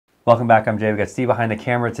Welcome back. I'm Jay. We got Steve behind the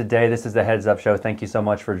camera today. This is the Heads Up Show. Thank you so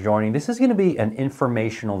much for joining. This is going to be an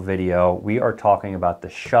informational video. We are talking about the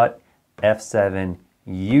Schutt F7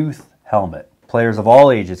 Youth Helmet. Players of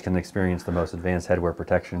all ages can experience the most advanced headwear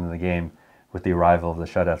protection in the game with the arrival of the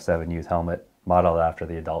Schutt F7 Youth Helmet, modeled after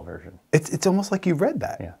the adult version. It's almost like you've read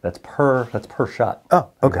that. Yeah, that's per Schutt. Oh,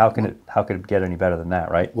 okay. How could it get any better than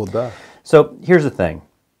that, right? Well, duh. So here's the thing.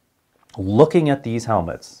 Looking at these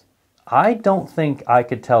helmets, I don't think I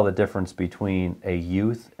could tell the difference between a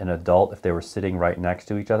youth and adult if they were sitting right next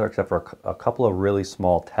to each other, except for a couple of really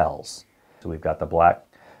small tells. So we've got the black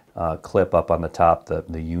clip up on the top,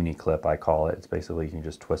 the uni clip I call it. It's basically you can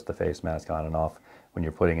just twist the face mask on and off when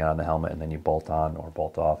you're putting it on the helmet, and then you bolt on or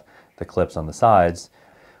bolt off the clips on the sides.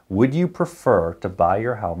 Would you prefer to buy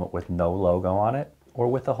your helmet with no logo on it, or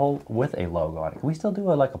with a logo on it? Can we still do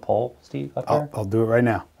like a poll, Steve, up there? I'll do it right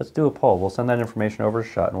now. Let's do a poll. We'll send that information over to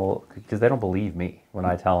Schutt, and because they don't believe me when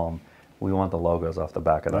I tell them we want the logos off the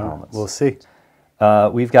back of the helmets. We'll see.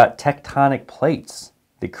 We've got TeKtonic plates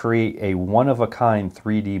that create a one-of-a-kind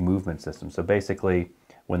 3D movement system. So basically,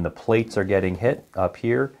 when the plates are getting hit up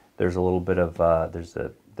here, there's a little bit of, there's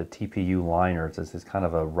the TPU liner. It's this kind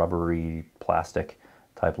of a rubbery plastic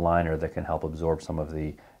type liner that can help absorb some of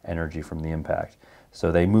the energy from the impact. So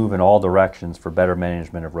they move in all directions for better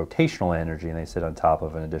management of rotational energy, and they sit on top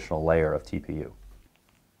of an additional layer of TPU.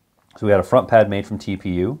 So we had a front pad made from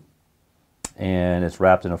TPU, and it's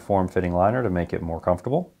wrapped in a form-fitting liner to make it more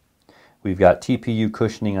comfortable. We've got TPU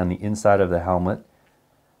cushioning on the inside of the helmet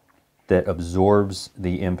that absorbs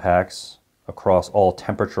the impacts across all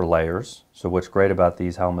temperature layers. So what's great about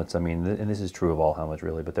these helmets, I mean, and this is true of all helmets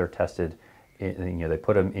really, but they're tested, they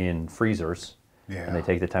put them in freezers. Yeah. And they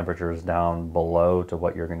take the temperatures down below to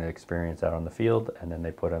what you're going to experience out on the field, and then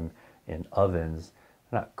they put them in ovens.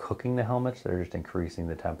 They're not cooking the helmets, they're just increasing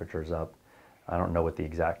the temperatures up. I don't know what the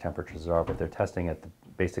exact temperatures are, but they're testing at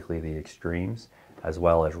basically the extremes, as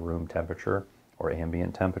well as room temperature or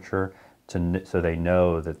ambient temperature, so they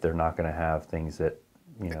know that they're not going to have things that,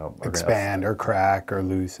 are expand or crack or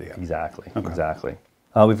lose. Yeah. Exactly, okay. Exactly.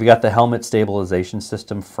 We've got the helmet stabilization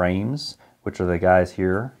system frames, which are the guys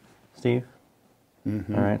here, Steve.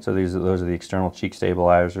 Mm-hmm. All right, so those are the external cheek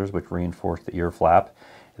stabilizers, which reinforce the ear flap.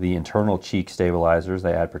 The internal cheek stabilizers,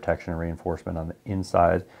 they add protection and reinforcement on the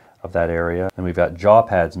inside of that area. And we've got jaw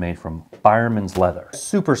pads made from fireman's leather.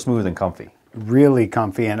 Super smooth and comfy. Really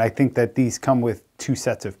comfy, and I think that these come with 2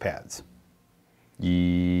 sets of pads.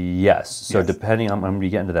 Yes. So depending on, I'm going to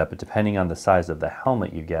get into that, but depending on the size of the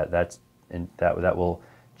helmet you get, that will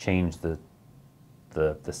change the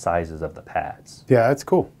sizes of the pads. Yeah, that's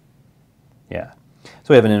cool. Yeah. So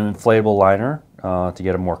we have an inflatable liner to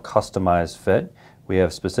get a more customized fit. We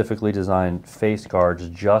have specifically designed face guards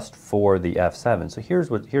just for the F7. So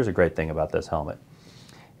here's a great thing about this helmet,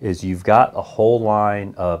 is you've got a whole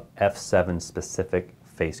line of F7 specific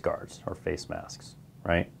face guards or face masks,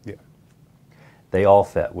 right? Yeah. They all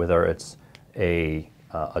fit, whether it's a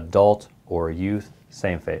adult or a youth,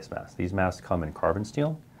 same face mask. These masks come in carbon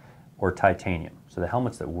steel or titanium. So the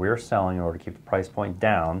helmets that we're selling, in order to keep the price point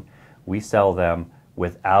down, we sell them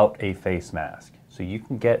without a face mask. So you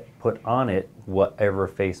can put on it whatever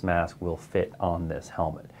face mask will fit on this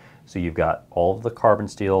helmet. So you've got all of the carbon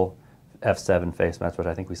steel F7 face masks, which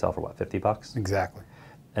I think we sell for what, $50? Exactly.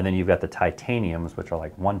 And then you've got the titaniums, which are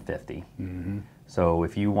like $150. Mm-hmm. So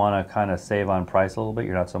if you want to kind of save on price a little bit,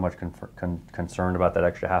 you're not so much concerned about that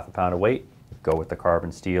extra half a pound of weight, go with the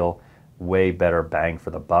carbon steel. Way better bang for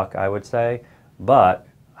the buck, I would say. But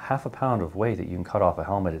half a pound of weight that you can cut off a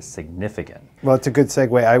helmet is significant. Well, it's a good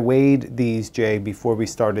segue. I weighed these, Jay, before we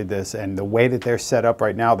started this, and the way that they're set up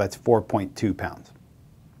right now, that's 4.2 pounds.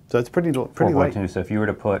 So it's pretty light. 4.2. So if you were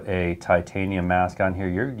to put a titanium mask on here,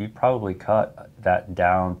 you'd probably cut that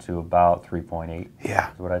down to about 3.8.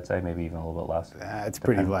 Yeah. Is what I'd say, maybe even a little bit less. It's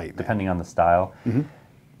pretty light, man. Depending on the style. Mm-hmm.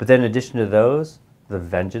 But then in addition to those, the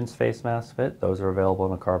Vengeance face masks fit. Those are available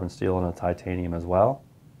in a carbon steel and a titanium as well.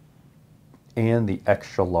 And the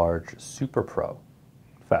extra large Super Pro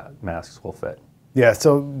masks will fit. Yeah,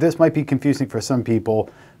 so this might be confusing for some people,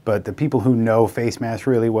 but the people who know face masks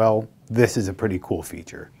really well, this is a pretty cool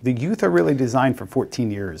feature. The youth are really designed for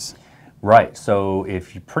 14 years. Right, so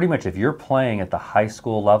if you're playing at the high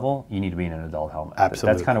school level, you need to be in an adult helmet.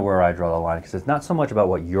 Absolutely. That's kind of where I draw the line, because it's not so much about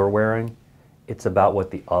what you're wearing, it's about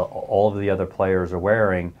what all of the other players are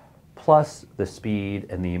wearing, plus the speed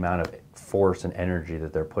and the amount of force and energy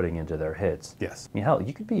that they're putting into their hits. Yes. I mean, hell,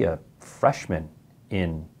 you could be a freshman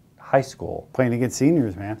in high school. Playing against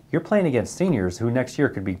seniors, man. You're playing against seniors who next year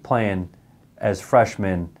could be playing as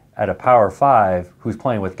freshmen at a Power 5 who's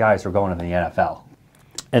playing with guys who are going into the NFL.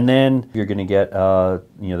 And then you're going to get,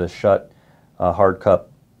 you know, the Schutt hard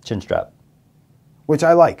cup chin strap. Which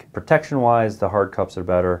I like. Protection-wise, the hard cups are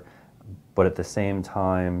better, but at the same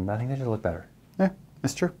time, I think they just look better. Yeah,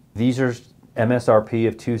 that's true. Visors, MSRP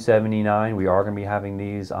of $279. We are going to be having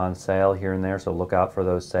these on sale here and there, so look out for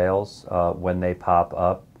those sales when they pop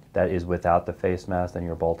up. That is without the face mask, then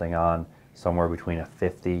you're bolting on somewhere between a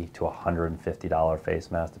 $50 to $150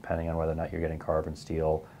 face mask, depending on whether or not you're getting carbon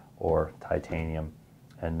steel or titanium.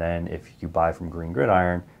 And then if you buy from Green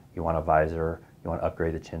Gridiron, you want a visor, you want to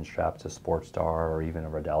upgrade the chin strap to SportStar or even a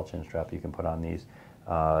Riddell chin strap you can put on these.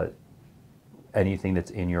 Anything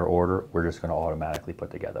that's in your order, we're just going to automatically put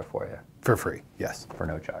together for you. For free, yes. For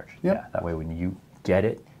no charge. Yep. Yeah, that way when you get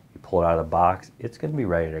it, you pull it out of the box, it's going to be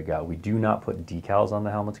ready to go. We do not put decals on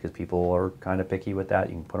the helmets because people are kind of picky with that.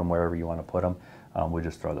 You can put them wherever you want to put them. We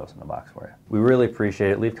just throw those in the box for you. We really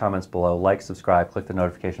appreciate it. Leave comments below, like, subscribe, click the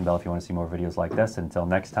notification bell if you want to see more videos like this. Until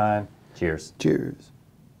next time, cheers. Cheers.